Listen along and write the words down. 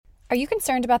Are you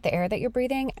concerned about the air that you're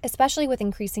breathing, especially with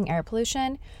increasing air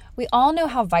pollution? We all know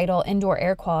how vital indoor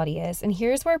air quality is, and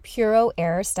here's where Puro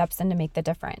Air steps in to make the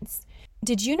difference.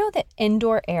 Did you know that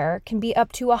indoor air can be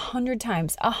up to 100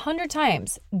 times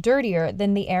dirtier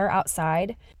than the air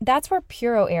outside? That's where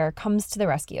Puro Air comes to the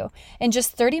rescue. In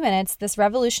just 30 minutes, this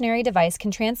revolutionary device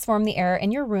can transform the air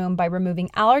in your room by removing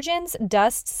allergens,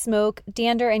 dust, smoke,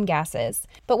 dander, and gases.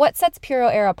 But what sets Puro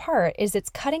Air apart is its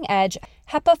cutting-edge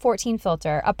HEPA 14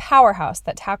 filter, a powerhouse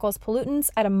that tackles pollutants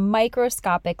at a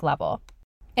microscopic level.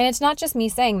 And it's not just me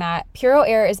saying that. Puro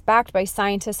Air is backed by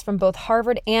scientists from both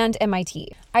Harvard and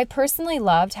MIT. I personally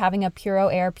loved having a Puro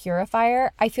Air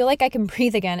purifier. I feel like I can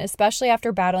breathe again, especially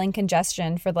after battling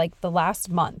congestion for the last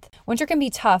month. Winter can be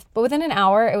tough, but within an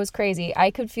hour, it was crazy.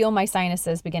 I could feel my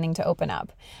sinuses beginning to open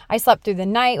up. I slept through the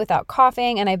night without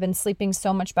coughing, and I've been sleeping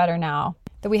so much better now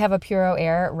that we have a Puro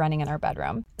Air running in our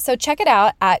bedroom. So check it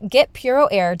out at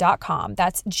getpuroair.com.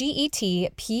 That's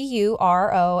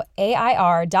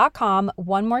getpuroair.com.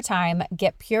 One more time,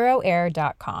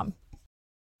 getpuroair.com.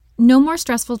 No more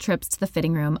stressful trips to the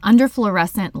fitting room under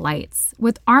fluorescent lights.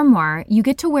 With Armoire, you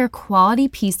get to wear quality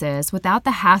pieces without the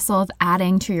hassle of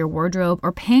adding to your wardrobe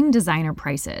or paying designer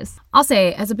prices. I'll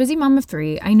say, as a busy mom of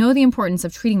 3, I know the importance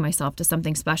of treating myself to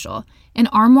something special, and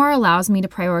Armoire allows me to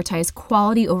prioritize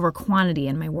quality over quantity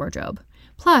in my wardrobe.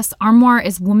 Plus, Armoire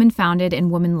is woman-founded and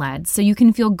woman-led, so you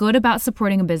can feel good about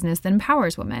supporting a business that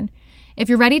empowers women. If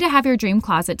you're ready to have your dream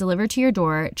closet delivered to your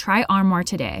door, try Armoire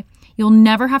today. You'll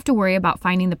never have to worry about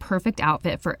finding the perfect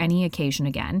outfit for any occasion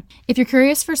again. If you're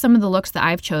curious for some of the looks that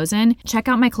I've chosen, check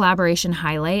out my collaboration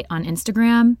highlight on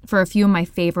Instagram for a few of my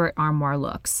favorite Armoire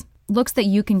looks. Looks that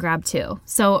you can grab too.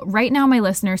 So right now my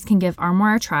listeners can give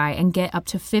Armoire a try and get up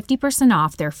to 50%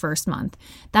 off their first month.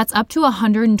 That's up to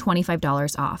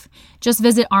 $125 off. Just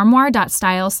visit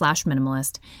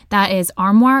armoire.style/minimalist. That is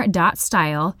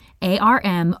armoire.style,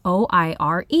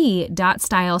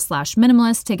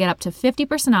 ARMOIRE.style/minimalist to get up to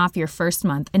 50% off your first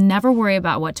month and never worry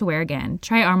about what to wear again.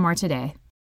 Try Armoire today.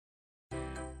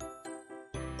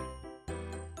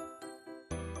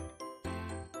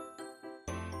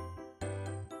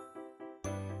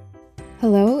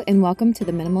 Hello and welcome to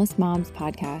the Minimalist Moms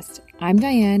podcast. I'm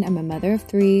Diane. I'm a mother of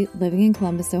 3 living in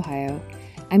Columbus, Ohio.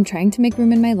 I'm trying to make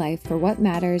room in my life for what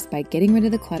matters by getting rid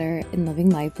of the clutter and living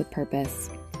life with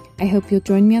purpose. I hope you'll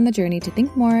join me on the journey to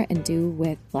think more and do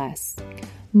with less.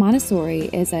 Montessori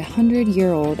is a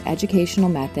 100-year-old educational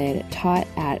method taught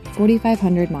at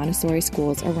 4,500 Montessori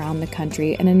schools around the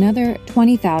country and another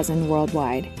 20,000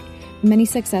 worldwide. Many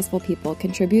successful people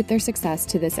contribute their success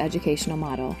to this educational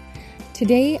model.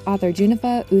 Today, author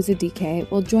Junnifa Uzodike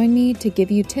will join me to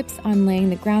give you tips on laying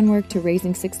the groundwork to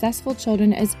raising successful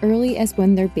children as early as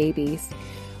when they're babies.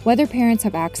 Whether parents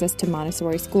have access to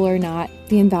Montessori school or not,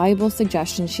 the invaluable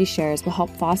suggestions she shares will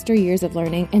help foster years of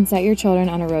learning and set your children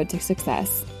on a road to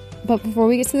success. But before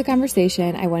we get to the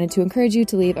conversation, I wanted to encourage you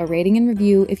to leave a rating and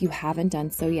review if you haven't done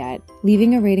so yet.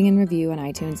 Leaving a rating and review on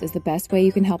iTunes is the best way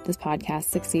you can help this podcast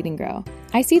succeed and grow.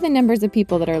 I see the numbers of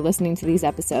people that are listening to these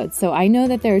episodes, so I know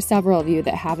that there are several of you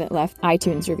that haven't left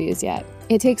iTunes reviews yet.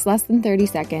 It takes less than 30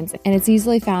 seconds, and it's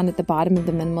easily found at the bottom of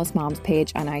the Minimalist Moms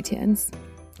page on iTunes.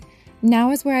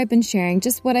 Now is where I've been sharing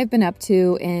just what I've been up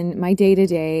to in my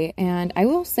day-to-day, and I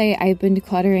will say I've been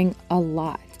decluttering a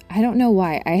lot. I don't know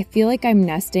why. I feel like I'm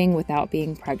nesting without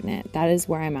being pregnant. That is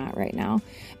where I'm at right now.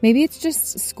 Maybe it's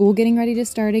just school getting ready to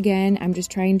start again. I'm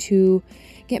just trying to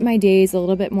get my days a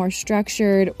little bit more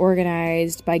structured,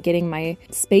 organized by getting my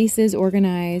spaces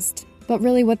organized. But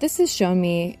really what this has shown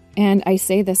me, and I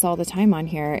say this all the time on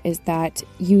here, is that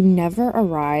you never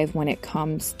arrive when it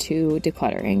comes to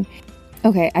decluttering.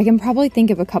 Okay, I can probably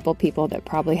think of a couple people that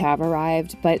probably have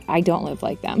arrived, but I don't live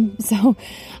like them. So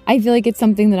I feel like it's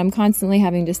something that I'm constantly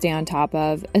having to stay on top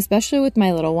of, especially with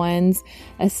my little ones,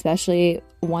 especially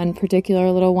one particular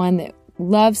little one that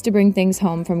loves to bring things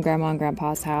home from grandma and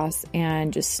grandpa's house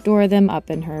and just store them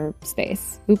up in her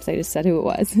space. Oops, I just said who it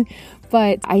was.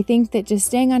 But I think that just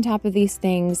staying on top of these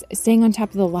things, staying on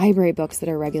top of the library books that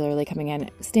are regularly coming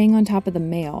in, staying on top of the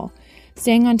mail,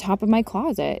 staying on top of my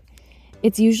closet,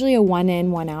 it's usually a one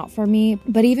in, one out for me,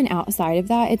 but even outside of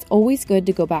that, it's always good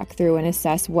to go back through and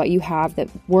assess what you have that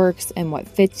works and what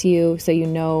fits you so you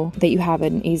know that you have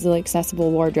an easily accessible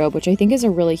wardrobe, which I think is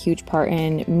a really huge part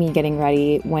in me getting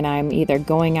ready when I'm either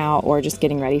going out or just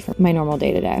getting ready for my normal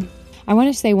day-to-day. I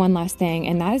want to say one last thing,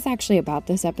 and that is actually about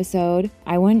this episode.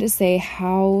 I wanted to say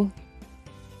how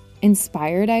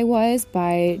inspired I was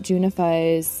by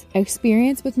Junnifa's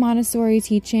experience with Montessori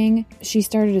teaching. She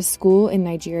started a school in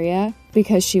Nigeria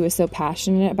because she was so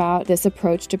passionate about this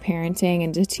approach to parenting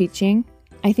and to teaching.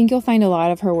 I think you'll find a lot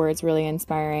of her words really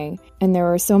inspiring, and there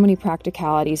were so many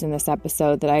practicalities in this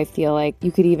episode that I feel like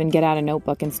you could even get out a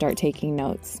notebook and start taking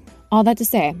notes. All that to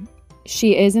say,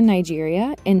 she is in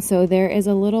Nigeria, and so there is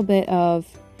a little bit of,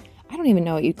 I don't even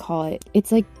know what you'd call it.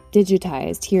 It's like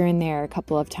digitized here and there a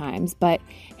couple of times, but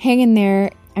hang in there.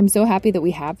 I'm so happy that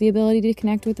we have the ability to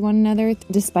connect with one another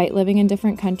despite living in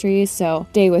different countries, so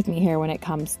stay with me here when it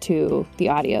comes to the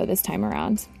audio this time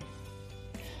around.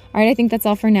 All right, I think that's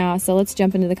all for now, so let's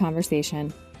jump into the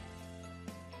conversation.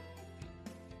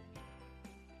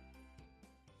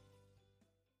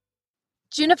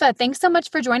 Junnifa, thanks so much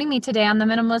for joining me today on the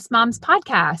Minimalist Moms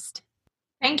podcast.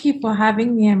 Thank you for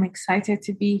having me. I'm excited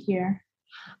to be here.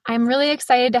 I'm really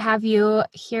excited to have you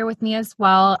here with me as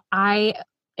well. I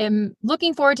am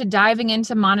looking forward to diving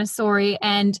into Montessori,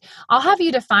 and I'll have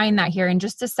you define that here in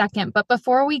just a second. But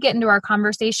before we get into our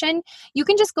conversation, you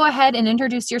can just go ahead and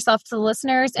introduce yourself to the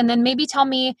listeners, and then maybe tell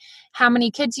me how many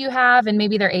kids you have and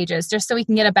maybe their ages, just so we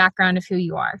can get a background of who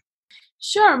you are.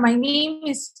 Sure. My name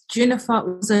is Junnifa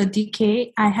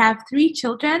Uzodike. I have 3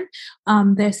 children.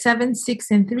 They're 7, 6,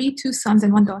 and 3, 2 sons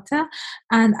and 1 daughter.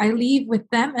 And I live with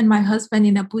them and my husband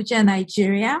in Abuja,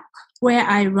 Nigeria, where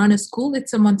I run a school.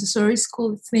 It's a Montessori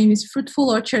school. Its name is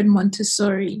Fruitful Orchard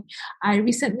Montessori. I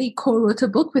recently co-wrote a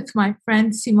book with my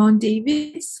friend Simone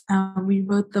Davis. We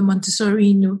wrote the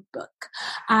Montessori Notebook.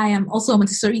 I am also a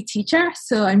Montessori teacher,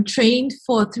 so I'm trained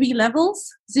for 3 levels,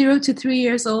 0 to 3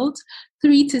 years old,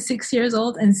 3 to 6 years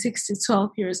old, and 6 to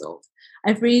 12 years old.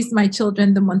 I've raised my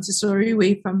children the Montessori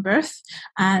way from birth,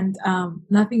 and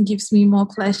nothing gives me more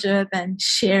pleasure than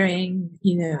sharing,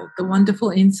 the wonderful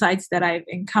insights that I've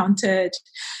encountered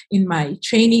in my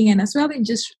training, and as well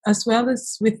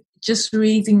as with just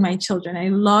raising my children. I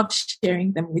love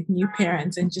sharing them with new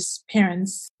parents and just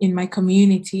parents in my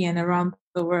community and around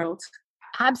the world.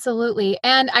 Absolutely.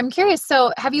 And I'm curious,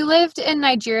 so have you lived in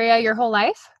Nigeria your whole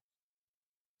life?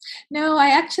 No, I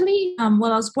actually, I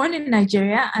was born in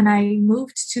Nigeria and I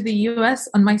moved to the US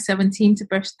on my 17th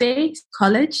birthday,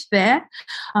 college there.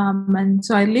 And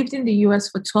so I lived in the US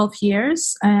for 12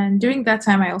 years. And during that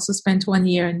time, I also spent 1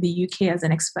 year in the UK as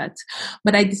an expat.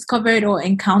 But I discovered or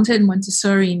encountered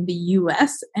Montessori in the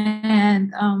US.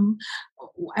 And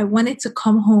I wanted to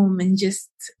come home and just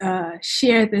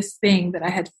share this thing that I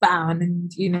had found.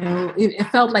 And, it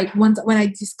felt like when I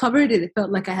discovered it, it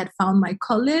felt like I had found my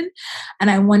calling,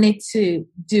 and I wanted to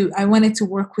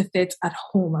work with it at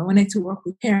home. I wanted to work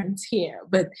with parents here,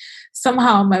 but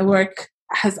somehow my work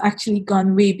has actually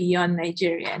gone way beyond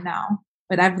Nigeria now.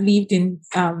 But I've lived in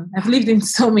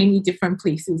so many different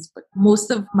places, but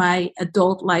most of my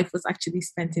adult life was actually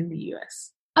spent in the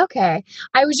US. Okay.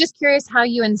 I was just curious how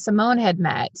you and Simone had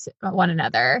met one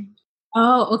another.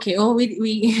 Oh, okay. Oh,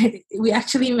 we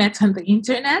actually met on the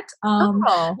internet.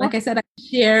 Like I said, I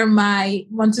share my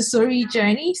Montessori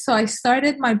journey. So I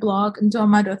started my blog on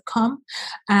ndoma.com,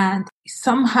 and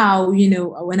somehow,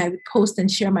 when I would post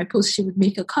and share my post, she would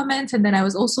make a comment. And then I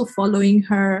was also following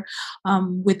her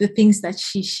with the things that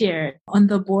she shared. On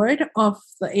the board of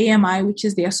the AMI, which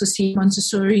is the Association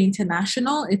Montessori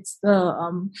International, it's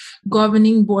the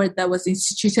governing board that was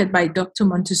instituted by Dr.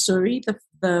 Montessori,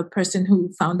 the person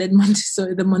who founded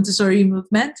the Montessori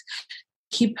movement,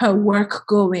 keep her work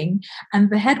going.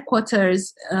 And the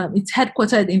headquarters, it's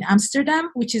headquartered in Amsterdam,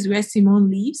 which is where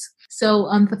Simone lives. So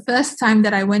the first time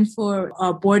that I went for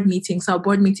our board meetings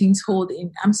hold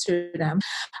in Amsterdam,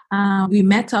 we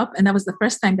met up, and that was the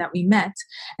first time that we met.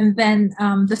 And then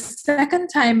the second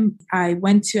time I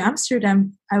went to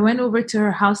Amsterdam, I went over to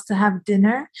her house to have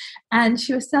dinner, and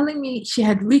she was telling me she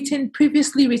had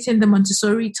previously written the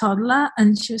Montessori toddler,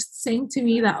 and she was saying to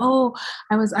me that,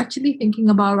 I was actually thinking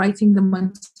about writing the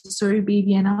Montessori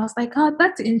baby. And I was like, oh,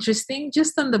 that's interesting.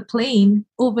 Just on the plane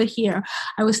over here,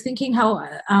 I was thinking how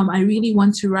I really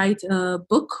want to write a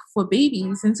book for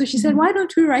babies. And so she said, why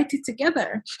don't we write it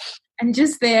together? And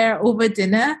just there over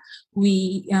dinner,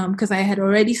 we, because I had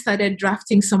already started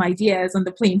drafting some ideas on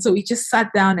the plane. So we just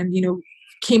sat down and,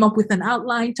 came up with an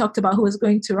outline, talked about who was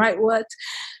going to write what.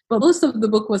 But most of the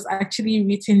book was actually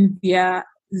written via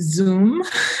Zoom.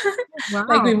 Wow.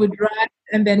 Like we would write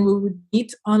and then we would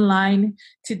meet online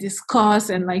to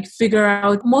discuss and figure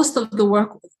out most of the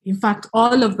work. In fact,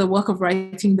 all of the work of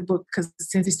writing the book, because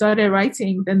since we started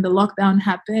writing, then the lockdown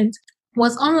happened,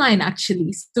 was online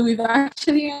actually. So we've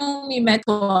actually only met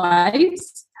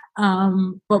twice,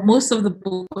 but most of the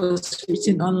book was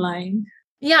written online.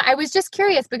 Yeah, I was just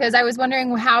curious because I was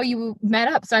wondering how you met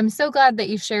up. So I'm so glad that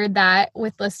you shared that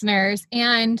with listeners.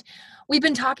 And we've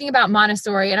been talking about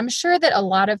Montessori, and I'm sure that a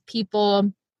lot of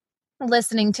people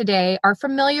listening today are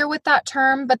familiar with that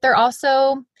term, but they're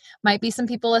also might be some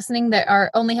people listening that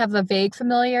only have a vague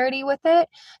familiarity with it.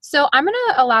 So I'm going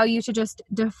to allow you to just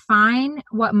define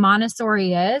what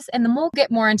Montessori is, and then we'll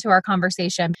get more into our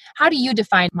conversation. How do you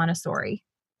define Montessori?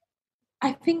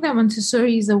 I think that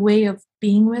Montessori is a way of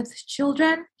being with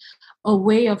children, a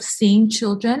way of seeing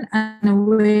children, and a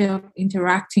way of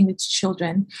interacting with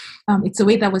children. It's a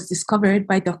way that was discovered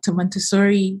by Dr.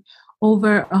 Montessori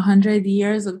over 100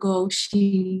 years ago.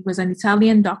 She was an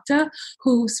Italian doctor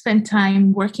who spent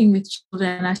time working with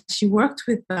children. As she worked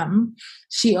with them,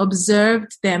 she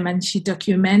observed them and she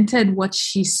documented what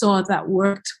she saw that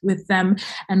worked with them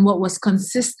and what was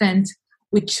consistent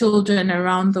with children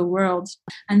around the world.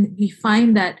 And we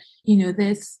find that,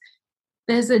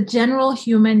 there's a general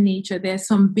human nature. There's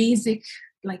some basic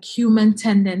human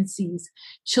tendencies.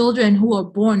 Children who are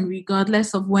born,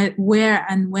 regardless of where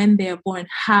and when they are born,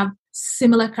 have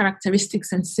similar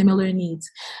characteristics and similar needs.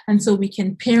 And so we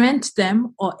can parent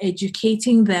them or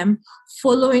educating them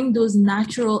following those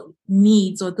natural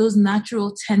needs or those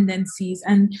natural tendencies.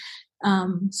 And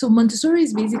so Montessori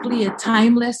is basically a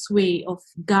timeless way of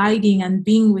guiding and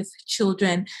being with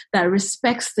children that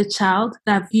respects the child,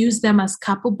 that views them as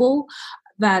capable,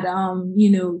 that,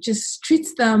 just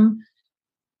treats them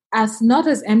as not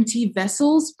as empty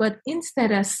vessels, but instead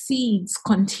as seeds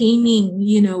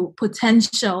containing,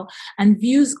 potential, and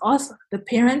views us, the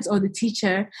parents or the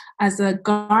teacher, as a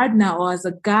gardener or as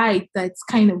a guide that's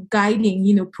kind of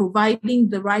guiding, providing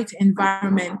the right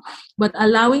environment, but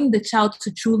allowing the child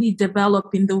to truly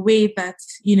develop in the way that,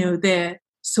 they're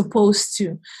supposed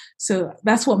to. So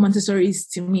that's what Montessori is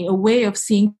to me, a way of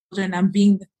seeing children and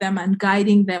being with them and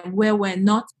guiding them, where we're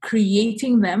not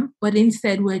creating them, but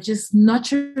instead we're just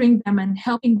nurturing them and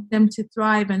helping them to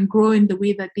thrive and grow in the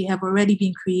way that they have already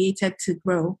been created to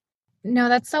grow. No,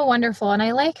 that's so wonderful. And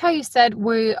I like how you said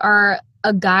we are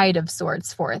a guide of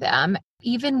sorts for them.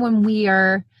 Even when we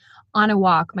are on a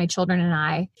walk, my children and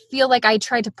I feel like I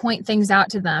try to point things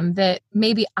out to them that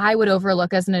maybe I would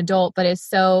overlook as an adult, but is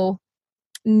so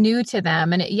new to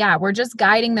them. And we're just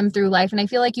guiding them through life. And I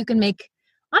feel like you can make,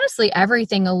 honestly,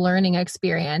 everything a learning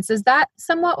experience. Is that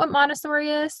somewhat what Montessori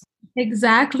is?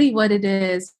 Exactly what it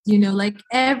is.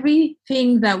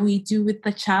 Everything that we do with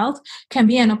the child can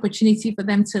be an opportunity for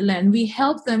them to learn. We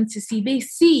help them to see. They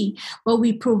see, but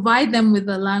we provide them with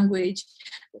the language.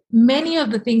 Many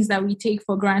of the things that we take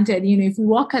for granted, if we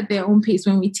walk at their own pace,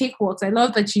 when we take walks, I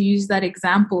love that you use that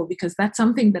example, because that's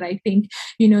something that I think,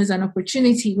 is an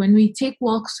opportunity. When we take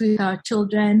walks with our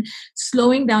children,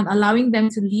 slowing down, allowing them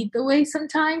to lead the way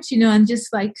sometimes, and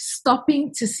just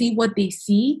stopping to see what they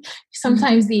see.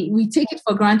 Sometimes we take it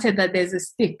for granted that there's a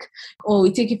stick, or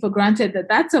we take it for granted that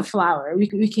that's a flower.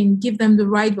 We can give them the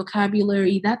right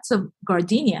vocabulary. That's a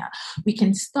gardenia. We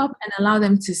can stop and allow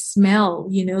them to smell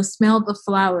the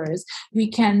flowers. We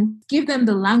can give them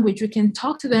the language. We can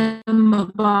talk to them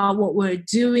about what we're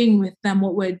doing with them,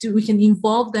 we can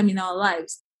involve them in our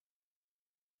lives.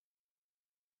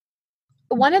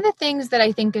 One of the things that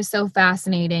I think is so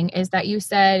fascinating is that you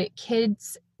said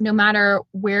kids, no matter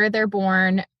where they're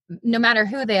born, no matter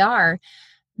who they are,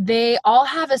 they all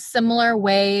have a similar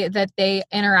way that they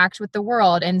interact with the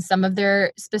world and some of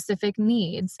their specific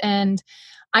needs. And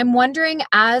I'm wondering,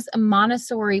 as a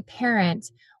Montessori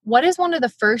parent, what is one of the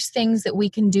first things that we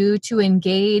can do to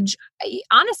engage,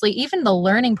 honestly, even the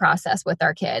learning process with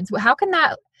our kids? How can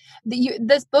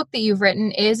this book that you've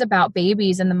written is about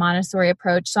babies and the Montessori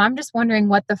approach. So I'm just wondering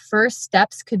what the first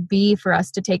steps could be for us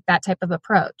to take that type of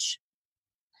approach.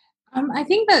 I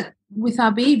think that with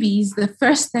our babies, the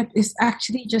first step is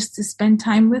actually just to spend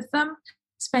time with them,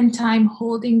 spend time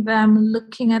holding them,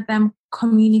 looking at them,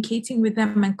 communicating with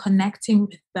them, and connecting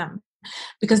with them.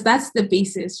 Because that's the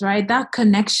basis, right? That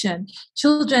connection.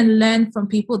 Children learn from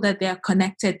people that they are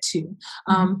connected to.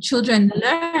 Children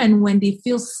learn when they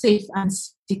feel safe and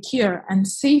secure, and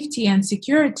safety and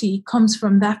security comes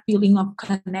from that feeling of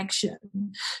connection.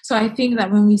 So I think that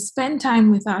when we spend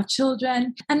time with our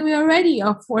children, and we already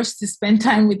are forced to spend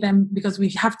time with them because we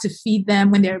have to feed them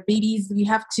when they're babies, we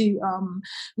have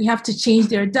to change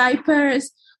their diapers.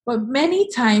 But many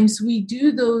times we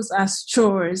do those as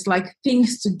chores, like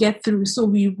things to get through. So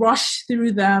we rush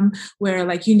through them where,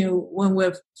 when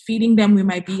we're feeding them, we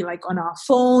might be on our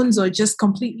phones or just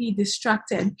completely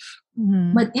distracted.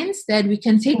 Mm-hmm. But instead, we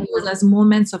can take those as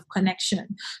moments of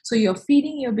connection. So you're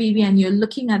feeding your baby and you're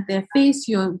looking at their face,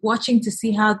 you're watching to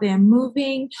see how they're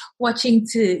moving, watching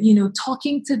to,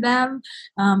 talking to them,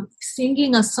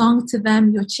 singing a song to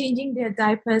them, you're changing their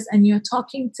diapers and you're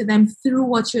talking to them through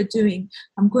what you're doing.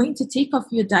 I'm going to take off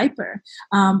your diaper,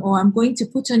 or I'm going to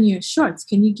put on your shorts.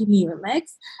 Can you give me your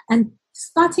legs? And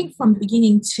starting from the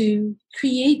beginning to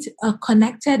create a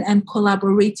connected and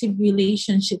collaborative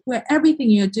relationship where everything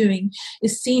you're doing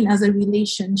is seen as a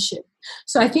relationship.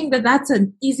 So I think that that's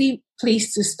an easy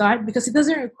place to start because it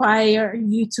doesn't require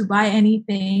you to buy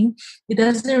anything. It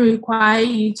doesn't require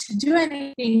you to do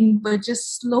anything, but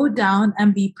just slow down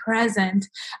and be present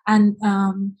and,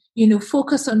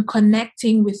 focus on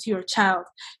connecting with your child,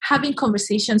 having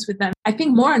conversations with them. I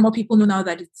think more and more people know now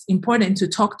that it's important to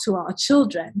talk to our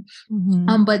children.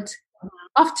 But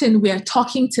often we are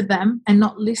talking to them and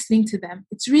not listening to them.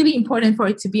 It's really important for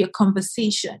it to be a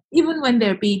conversation, even when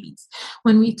they're babies.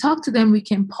 When we talk to them, we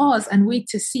can pause and wait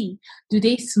to see, do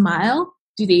they smile?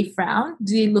 Do they frown?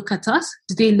 Do they look at us?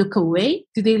 Do they look away?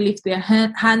 Do they lift their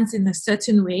hands in a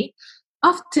certain way?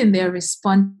 Often they're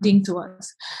responding to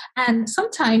us. And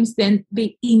sometimes then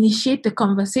they initiate the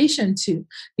conversation too.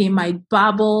 They might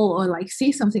babble or like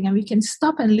say something and we can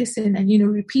stop and listen and,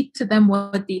 repeat to them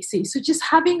what they say. So just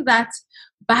having that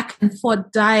back and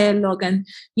forth dialogue and,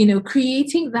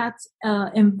 creating that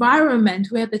environment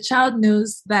where the child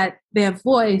knows that their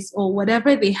voice or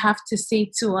whatever they have to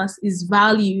say to us is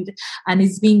valued and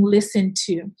is being listened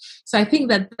to. So I think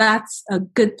that that's a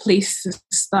good place to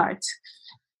start.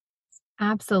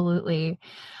 Absolutely.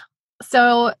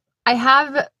 So I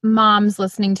have moms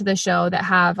listening to the show that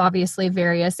have obviously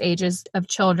various ages of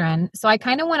children. So I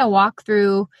kind of want to walk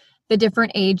through the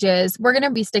different ages. We're going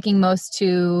to be sticking most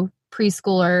to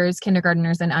preschoolers,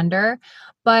 kindergartners, and under.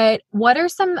 But what are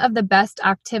some of the best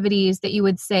activities that you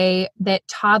would say that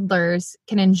toddlers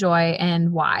can enjoy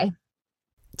and why?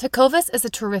 Tecovas is a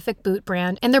terrific boot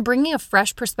brand, and they're bringing a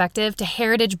fresh perspective to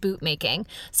heritage boot making.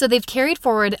 So they've carried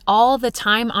forward all the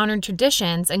time-honored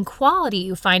traditions and quality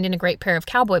you find in a great pair of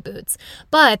cowboy boots,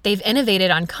 but they've innovated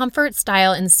on comfort,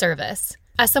 style, and service.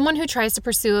 As someone who tries to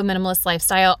pursue a minimalist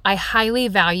lifestyle, I highly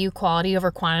value quality over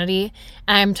quantity,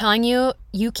 and I'm telling you,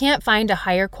 you can't find a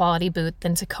higher quality boot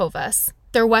than Tecovas.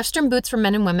 Their Western boots for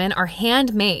men and women are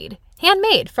handmade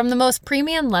from the most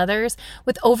premium leathers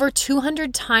with over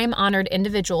 200 time-honored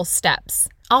individual steps.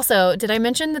 Also, did I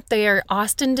mention that they are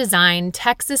Austin designed,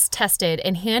 Texas tested,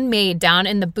 and handmade down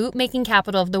in the boot-making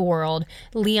capital of the world,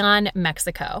 Leon,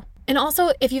 Mexico. And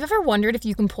also, if you've ever wondered if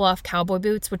you can pull off cowboy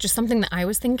boots, which is something that I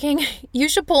was thinking, you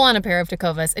should pull on a pair of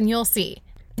Tecovas and you'll see.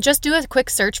 Just do a quick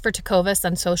search for Tecovas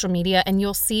on social media and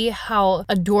you'll see how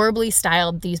adorably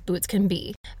styled these boots can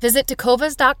be. Visit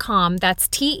tecovas.com, that's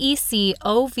TECOVAS.com,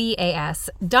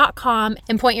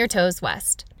 and point your toes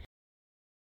west.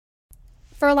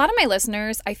 For a lot of my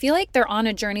listeners, I feel like they're on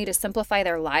a journey to simplify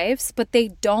their lives, but they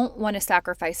don't want to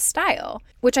sacrifice style,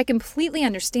 which I completely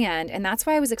understand, and that's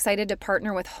why I was excited to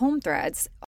partner with Home Threads.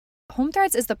 Home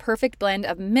Threads is the perfect blend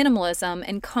of minimalism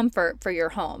and comfort for your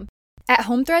home. At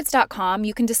homethreads.com,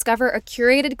 you can discover a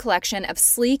curated collection of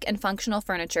sleek and functional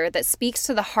furniture that speaks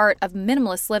to the heart of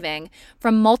minimalist living,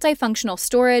 from multifunctional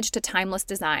storage to timeless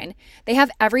design. They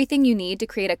have everything you need to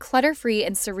create a clutter-free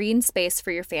and serene space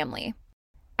for your family.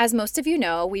 As most of you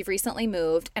know, we've recently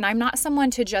moved, and I'm not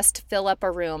someone to just fill up a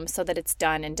room so that it's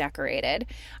done and decorated.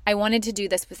 I wanted to do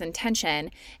this with intention,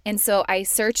 and so I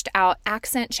searched out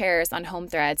accent chairs on Home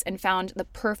Threads and found the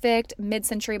perfect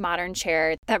mid-century modern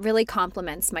chair that really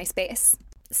complements my space.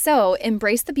 So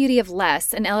embrace the beauty of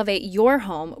less and elevate your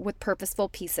home with purposeful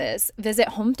pieces. Visit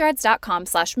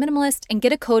homethreads.com/minimalist and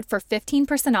get a code for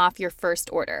 15% off your first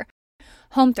order.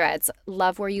 Home Threads,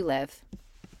 love where you live.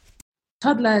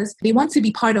 Toddlers, they want to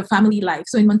be part of family life.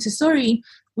 So in Montessori,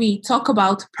 we talk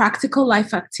about practical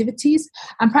life activities,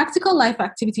 and practical life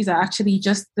activities are actually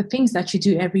just the things that you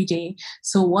do every day.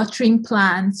 So watering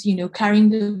plants, carrying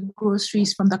the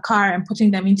groceries from the car and putting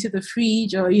them into the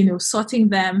fridge, or, sorting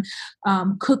them,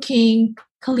 cooking,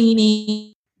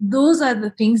 cleaning. Those are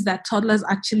the things that toddlers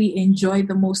actually enjoy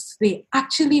the most. They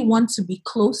actually want to be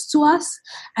close to us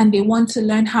and they want to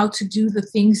learn how to do the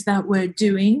things that we're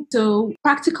doing. So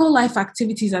practical life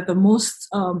activities are the most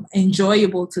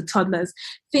enjoyable to toddlers.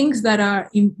 Things that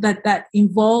are that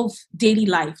involve daily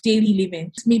life, daily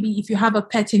living. Maybe if you have a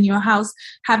pet in your house,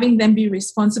 having them be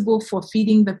responsible for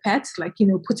feeding the pet, like,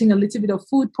 putting a little bit of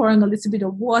food, pouring a little bit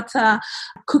of water,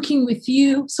 cooking with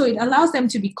you. So it allows them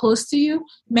to be close to you.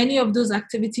 Many of those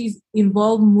activities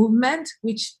involve movement,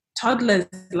 which toddlers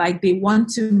they want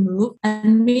to move,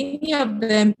 and many of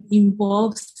them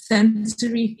involve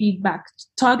sensory feedback.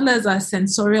 Toddlers are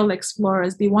sensorial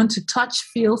explorers. They want to touch,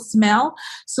 feel, smell.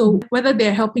 So whether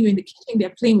they're helping you in the kitchen,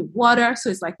 they're playing with water. So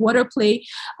it's like water play.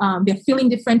 They're feeling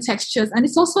different textures. And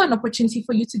it's also an opportunity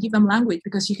for you to give them language,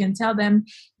 because you can tell them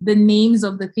the names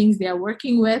of the things they are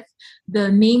working with,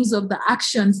 the names of the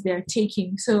actions they're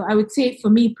taking. So I would say for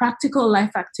me, practical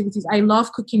life activities. I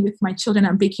love cooking with my children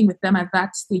and baking with them at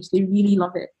that stage age. They really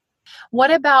love it. What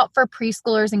about for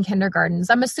preschoolers and kindergartens?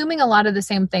 I'm assuming a lot of the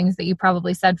same things that you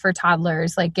probably said for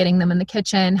toddlers, like getting them in the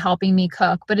kitchen, helping me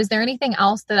cook. But is there anything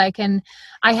else that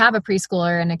I have a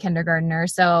preschooler and a kindergartner.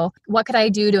 So what could I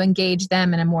do to engage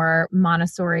them in a more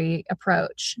Montessori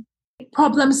approach?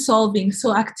 Problem solving.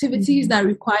 So activities that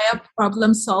require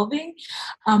problem solving,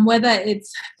 whether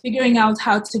it's figuring out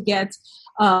how to get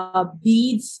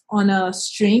beads on a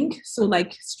string, so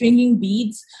like stringing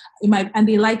beads, and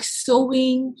they like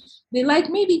sewing, they like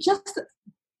maybe just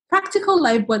practical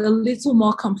life, but a little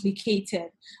more complicated,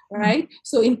 right?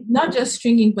 So not just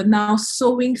stringing, but now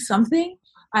sewing something.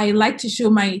 I like to show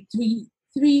my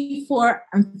three, 4,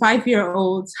 and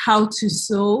 5-year-olds how to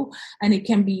sew, and it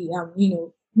can be,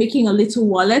 making a little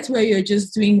wallet where you're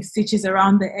just doing stitches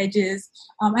around the edges.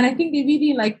 And I think they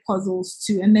really like puzzles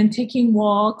too. And then taking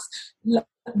walks.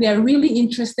 They're really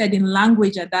interested in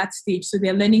language at that stage. So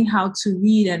they're learning how to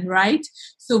read and write.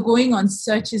 So going on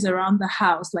searches around the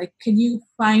house, like, can you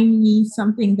find me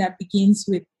something that begins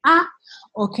with A?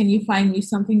 Or can you find me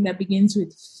something that begins with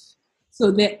F? So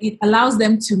that it allows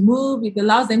them to move. It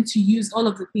allows them to use all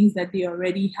of the things that they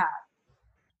already have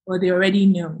or they already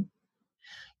know.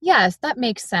 Yes, that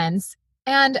makes sense.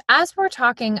 And as we're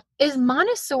talking, is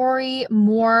Montessori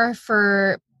more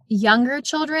for younger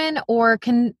children, or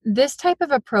can this type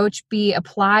of approach be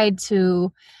applied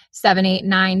to 7, 8,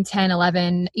 9, 10,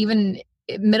 11, even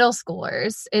middle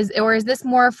schoolers? Or is this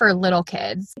more for little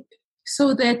kids?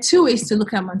 So there are two ways to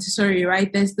look at Montessori,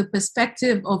 right? There's the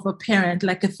perspective of a parent,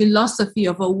 like a philosophy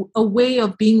of a way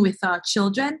of being with our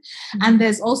children. Mm-hmm. And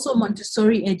there's also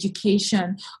Montessori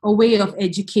education, a way of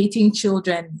educating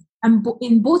children. And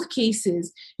in both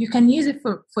cases, you can use it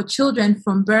for children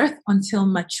from birth until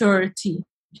maturity.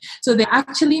 So there are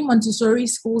actually Montessori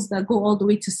schools that go all the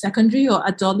way to secondary or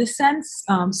adolescence.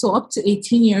 So up to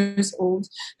 18 years old,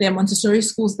 there are Montessori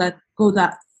schools that go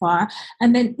that far.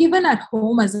 And then even at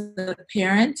home as a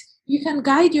parent, you can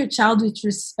guide your child with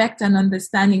respect and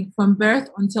understanding from birth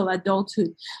until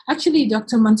adulthood. Actually,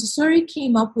 Dr. Montessori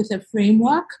came up with a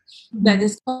framework that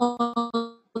is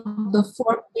called the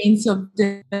 4 planes of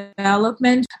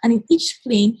development. And in each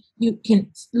plane, you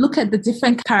can look at the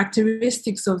different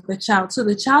characteristics of the child. So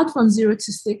the child from 0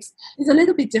 to 6 is a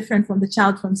little bit different from the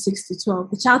child from 6 to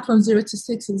 12. The child from 0 to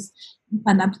 6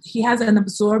 he has an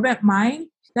absorbent mind.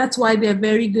 That's why they're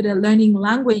very good at learning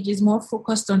languages, more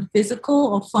focused on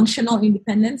physical or functional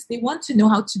independence. They want to know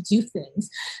how to do things.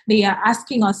 They are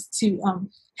asking us to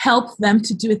help them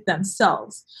to do it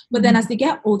themselves. But then as they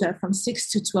get older, from 6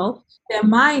 to 12, their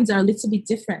minds are a little bit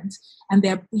different. And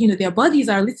their bodies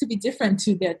are a little bit different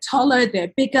too. They're taller,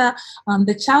 they're bigger.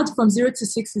 The child from 0 to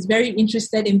 6 is very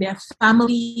interested in their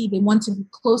family. They want to be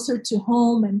closer to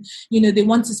home, and they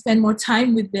want to spend more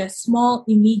time with their small,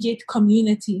 immediate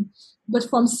community. But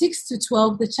from 6 to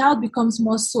 12, the child becomes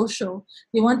more social.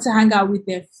 They want to hang out with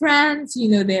their friends.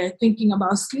 They're thinking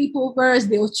about sleepovers.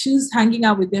 They'll choose hanging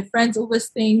out with their friends over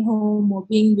staying home or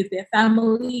being with their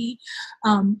family.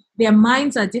 Their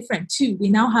minds are different too. They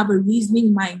now have a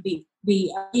reasoning mind. They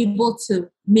are able to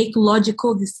make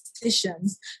logical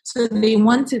decisions. So they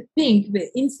want to think that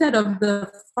instead of the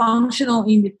functional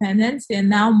independence, they're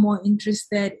now more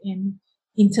interested in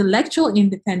intellectual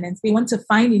independence. They want to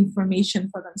find information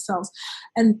for themselves.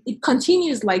 And it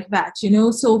continues like that,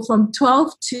 So from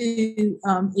 12 to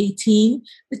 18,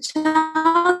 the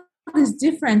child is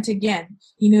different again.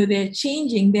 They're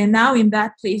changing. They're now in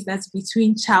that place that's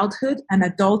between childhood and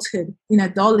adulthood, in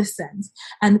adolescence.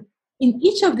 And in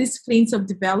each of these planes of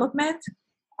development,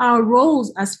 our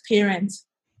roles as parents,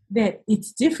 that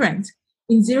it's different.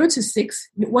 In 0 to 6,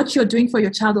 what you're doing for your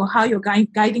child or how you're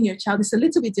guiding your child is a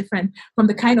little bit different from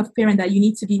the kind of parent that you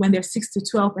need to be when they're 6 to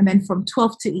 12, and then from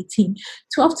 12 to 18.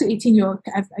 12 to 18,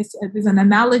 there's an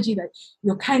analogy that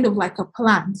you're kind of like a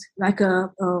plant, like a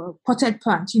potted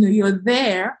plant. You're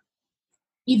there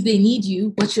if they need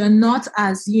you, but you're not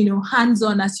as,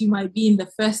 hands-on as you might be in the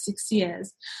first 6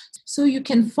 years. So you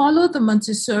can follow the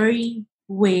Montessori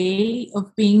way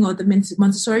of being, or the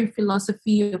Montessori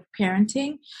philosophy of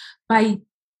parenting, by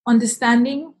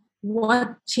understanding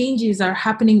what changes are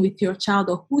happening with your child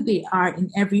or who they are in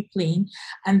every plane,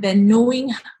 and then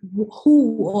knowing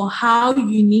who or how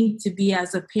you need to be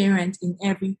as a parent in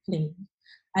every plane.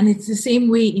 And it's the same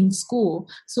way in school.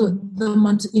 So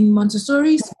in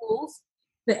Montessori schools,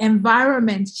 the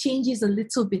environment changes a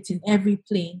little bit in every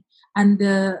plane, and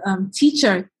the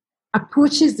teacher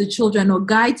approaches the children or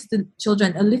guides the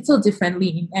children a little differently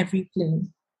in every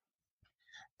plane.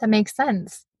 That makes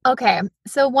sense. Okay,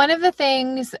 so one of the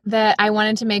things that I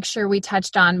wanted to make sure we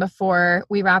touched on before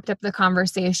we wrapped up the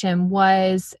conversation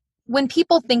was when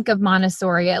people think of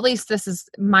Montessori, at least this is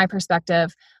my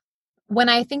perspective, when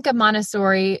I think of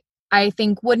Montessori, I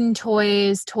think wooden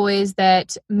toys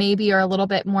that maybe are a little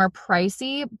bit more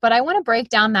pricey, but I want to break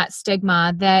down that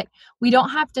stigma that we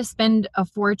don't have to spend a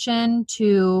fortune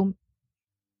to,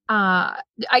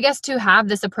 to have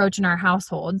this approach in our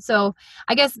household. So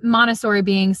I guess Montessori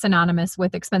being synonymous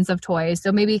with expensive toys.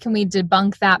 So maybe can we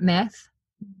debunk that myth?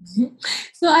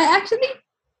 So I actually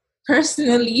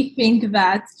personally think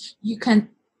that you can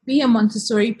be a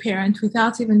Montessori parent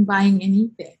without even buying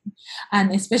anything.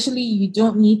 And especially you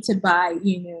don't need to buy,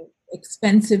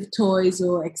 expensive toys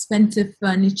or expensive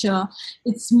furniture.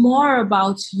 It's more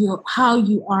about how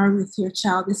you are with your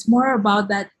child. It's more about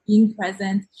that being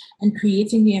present and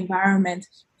creating the environment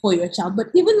for your child. But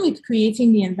even with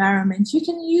creating the environment, you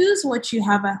can use what you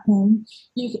have at home.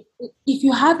 If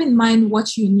you have in mind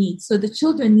what you need. So the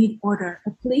children need order,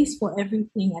 a place for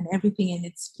everything and everything in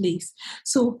its place.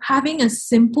 So having a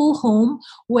simple home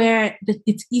where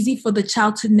it's easy for the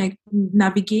child to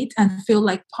navigate and feel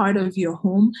like part of your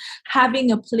home,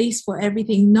 having a place for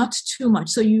everything, not too much.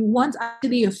 So you want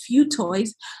actually a few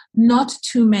toys, not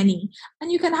too many.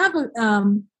 And you can have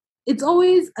it's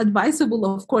always advisable,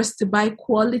 of course, to buy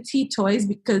quality toys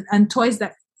and toys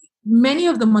that many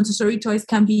of the Montessori toys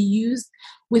can be used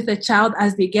with a child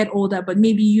as they get older, but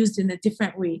maybe used in a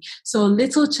different way. So a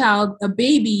little child, a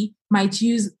baby, might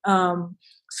use a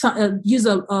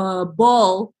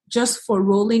ball just for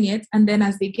rolling it, and then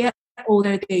as they get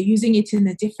older, they're using it in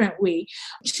a different way.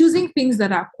 Choosing things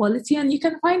that are quality, and you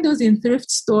can find those in thrift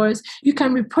stores. You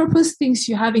can repurpose things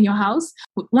you have in your house.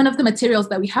 One of the materials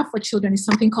that we have for children is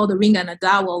something called a ring and a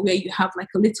dowel, where you have like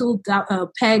a little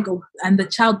peg and the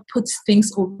child puts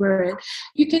things over it.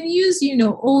 You can use,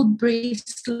 old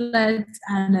bracelets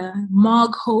and a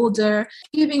mug holder,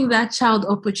 giving that child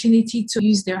opportunity to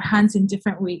use their hands in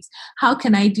different ways. How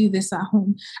can I do this at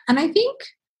home? And I think,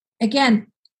 again,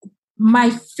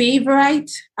 my favorite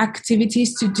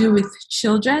activities to do with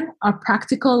children are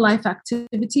practical life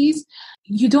activities.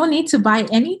 You don't need to buy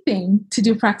anything to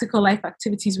do practical life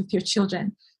activities with your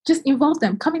children. Just involve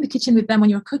them. Come in the kitchen with them when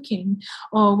you're cooking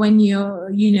or when you're,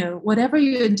 whatever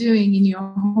you're doing in your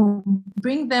home,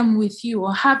 bring them with you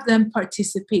or have them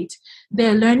participate.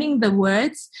 They're learning the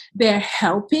words, they're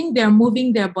helping, they're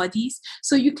moving their bodies.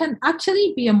 So you can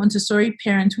actually be a Montessori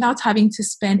parent without having to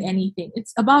spend anything.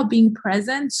 It's about being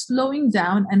present, slowing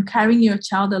down, and carrying your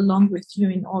child along with you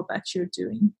in all that you're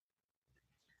doing.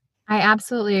 I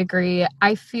absolutely agree.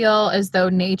 I feel as though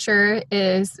nature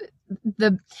is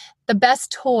the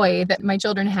best toy that my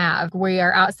children have. We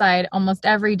are outside almost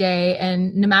every day,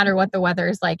 and no matter what the weather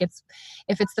is like,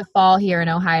 if it's the fall here in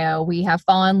Ohio, we have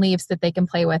fallen leaves that they can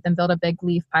play with and build a big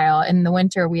leaf pile. In the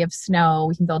winter, we have snow.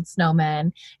 We can build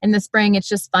snowmen. In the spring, it's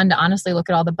just fun to honestly look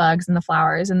at all the bugs and the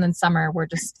flowers. And then summer, we're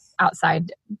just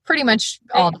outside pretty much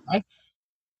all day.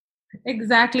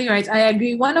 Exactly right. I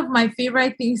agree. One of my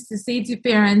favorite things to say to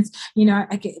parents,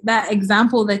 that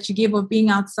example that you gave of being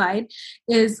outside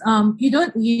is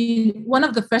one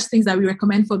of the first things that we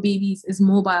recommend for babies is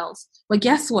mobiles. But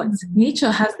guess what?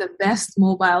 Nature has the best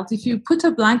mobiles. If you put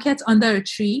a blanket under a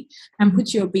tree and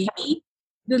put your baby,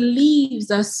 the leaves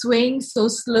are swaying so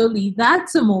slowly.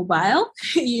 That's a mobile,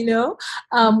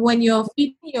 when you're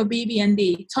feeding your baby and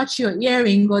they touch your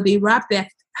earring or they wrap their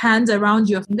hands around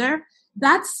your finger,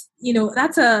 that's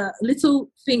a little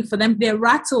thing for them. They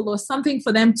rattle or something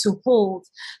for them to hold.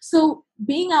 So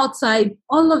being outside,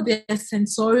 all of their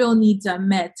sensorial needs are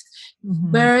met.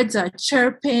 Mm-hmm. Birds are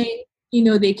chirping,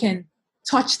 they can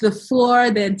touch the floor.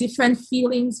 There are different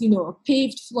feelings. A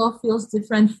paved floor feels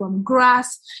different from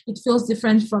grass. It feels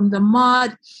different from the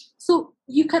mud. So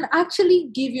you can actually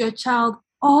give your child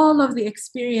all of the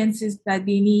experiences that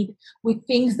they need with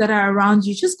things that are around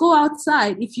you. Just go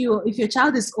outside. If your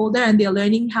child is older and they're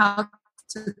learning how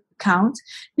to count,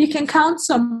 they can count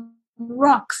some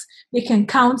rocks. They can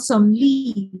count some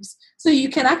leaves. So you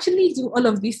can actually do all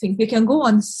of these things. They can go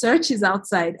on searches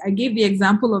outside. I gave the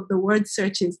example of the word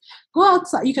searches. Go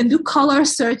outside. You can do color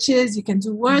searches. You can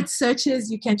do word searches.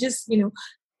 You can just, you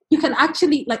can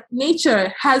actually,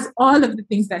 nature has all of the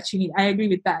things that you need. I agree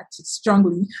with that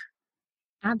strongly.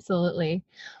 Absolutely.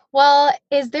 Well,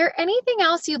 is there anything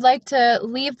else you'd like to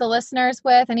leave the listeners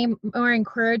with? Any more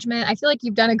encouragement? I feel like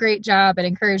you've done a great job at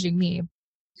encouraging me.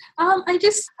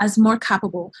 As more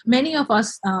capable. Many of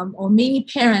us or many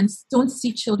parents don't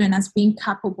see children as being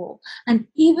capable. And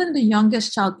even the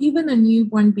youngest child, even a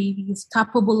newborn baby is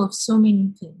capable of so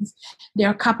many things.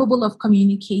 They're capable of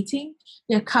communicating.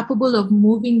 They're capable of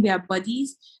moving their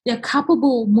bodies. They're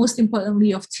capable, most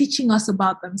importantly, of teaching us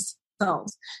about themselves.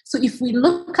 themselves. So if we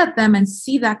look at them and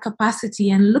see that capacity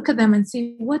and look at them and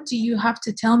say, what do you have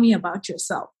to tell me about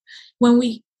yourself? When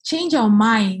we change our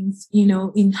minds,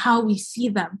 in how we see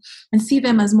them and see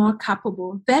them as more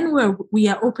capable, then we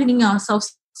are opening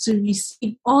ourselves to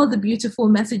receive all the beautiful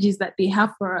messages that they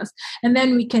have for us. And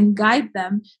then we can guide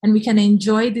them and we can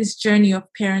enjoy this journey of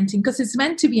parenting, because it's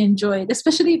meant to be enjoyed,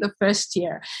 especially the first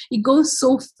year. It goes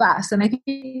so fast. And I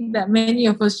think that many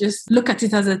of us just look at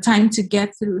it as a time to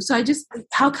get through. So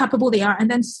how capable they are,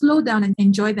 and then slow down and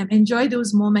enjoy them. Enjoy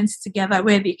those moments together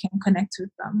where they can connect with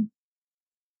them.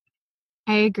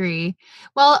 I agree.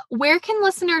 Well, where can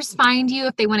listeners find you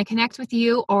if they want to connect with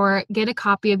you or get a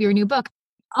copy of your new book?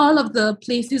 All of the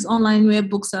places online where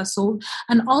books are sold,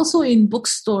 and also in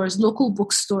bookstores, local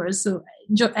bookstores. So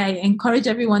I encourage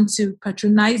everyone to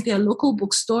patronize their local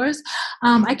bookstores.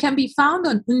 I can be found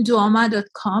on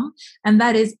unduoma.com, and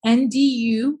that is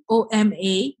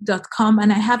NDUOMA.com.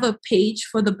 And I have a page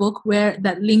for the book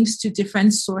that links to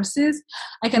different sources.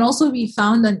 I can also be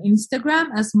found on Instagram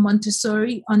as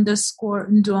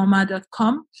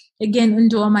Montessori_Unduoma.com. Again,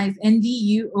 Unduoma is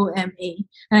NDUOMA.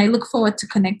 And I look forward to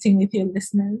connecting with your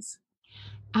listeners.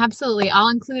 Absolutely. I'll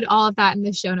include all of that in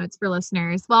the show notes for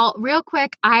listeners. Well, real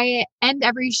quick, I end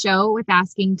every show with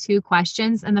asking 2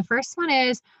 questions. And the first one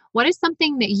is, what is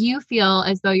something that you feel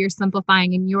as though you're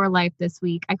simplifying in your life this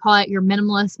week? I call it your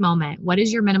minimalist moment. What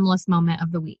is your minimalist moment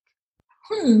of the week?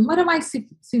 What am I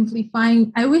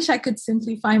simplifying? I wish I could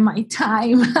simplify my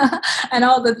time and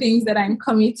all the things that I'm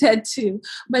committed to.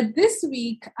 But this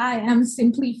week, I am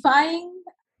simplifying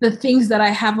the things that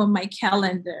I have on my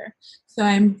calendar. So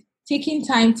I'm taking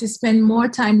time to spend more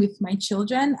time with my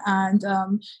children and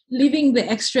leaving the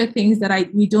extra things that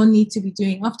we don't need to be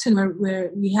doing. Often where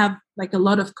we have like a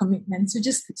lot of commitments. So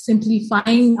just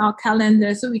simplifying our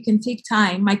calendar so we can take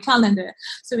time, my calendar,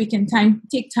 so we can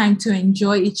take time to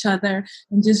enjoy each other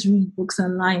and just read books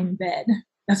and lie in bed.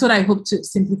 That's what I hope to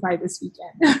simplify this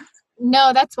weekend.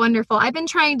 No, that's wonderful. I've been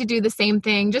trying to do the same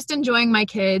thing, just enjoying my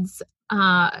kids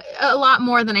a lot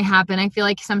more than I have been. I feel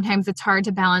like sometimes it's hard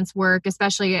to balance work,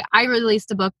 especially I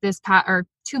released a book 2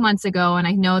 months ago, and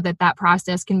I know that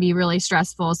process can be really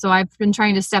stressful. So I've been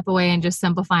trying to step away and just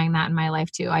simplifying that in my life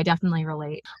too. I definitely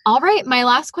relate. All right. My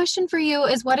last question for you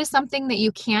is, what is something that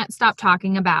you can't stop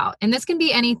talking about? And this can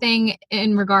be anything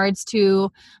in regards to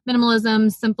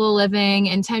minimalism, simple living,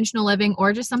 intentional living,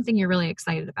 or just something you're really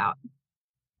excited about.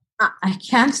 I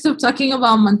can't stop talking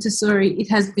about Montessori. It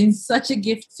has been such a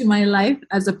gift to my life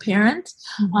as a parent.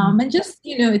 And just,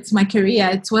 it's my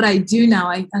career. It's what I do now.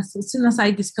 As soon as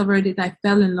I discovered it, I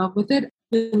fell in love with it.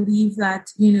 I believe that,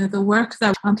 the work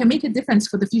that can make a difference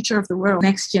for the future of the world,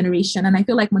 next generation. And I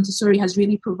feel like Montessori has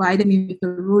really provided me with a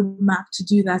roadmap to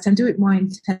do that and do it more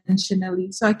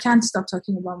intentionally. So I can't stop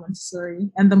talking about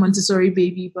Montessori and the Montessori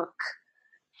baby book.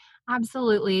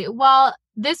 Absolutely. Well,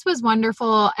 this was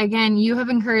wonderful. Again, you have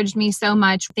encouraged me so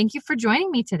much. Thank you for joining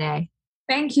me today.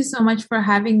 Thank you so much for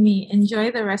having me.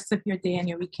 Enjoy the rest of your day and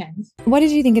your weekend. What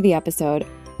did you think of the episode?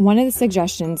 One of the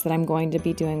suggestions that I'm going to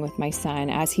be doing with my son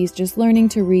as he's just learning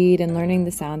to read and learning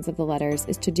the sounds of the letters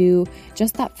is to do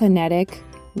just that phonetic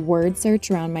word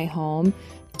search around my home.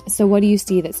 So what do you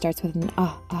see that starts with an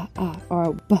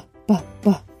or a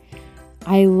b?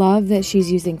 I love that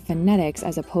she's using phonetics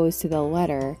as opposed to the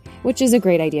letter, which is a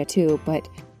great idea too, but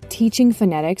teaching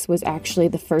phonetics was actually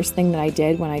the first thing that I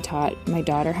did when I taught my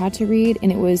daughter how to read,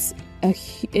 and it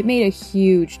made a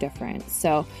huge difference.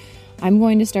 So I'm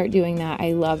going to start doing that.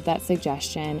 I love that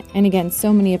suggestion. And again,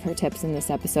 so many of her tips in this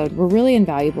episode were really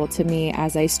invaluable to me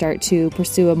as I start to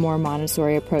pursue a more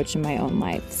Montessori approach in my own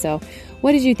life. So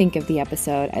what did you think of the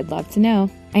episode? I'd love to know.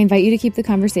 I invite you to keep the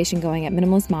conversation going at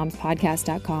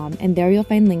minimalistmomspodcast.com, and there you'll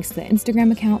find links to the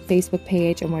Instagram account, Facebook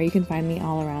page, and where you can find me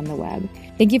all around the web.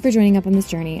 Thank you for joining up on this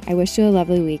journey. I wish you a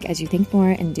lovely week as you think more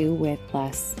and do with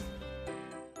less.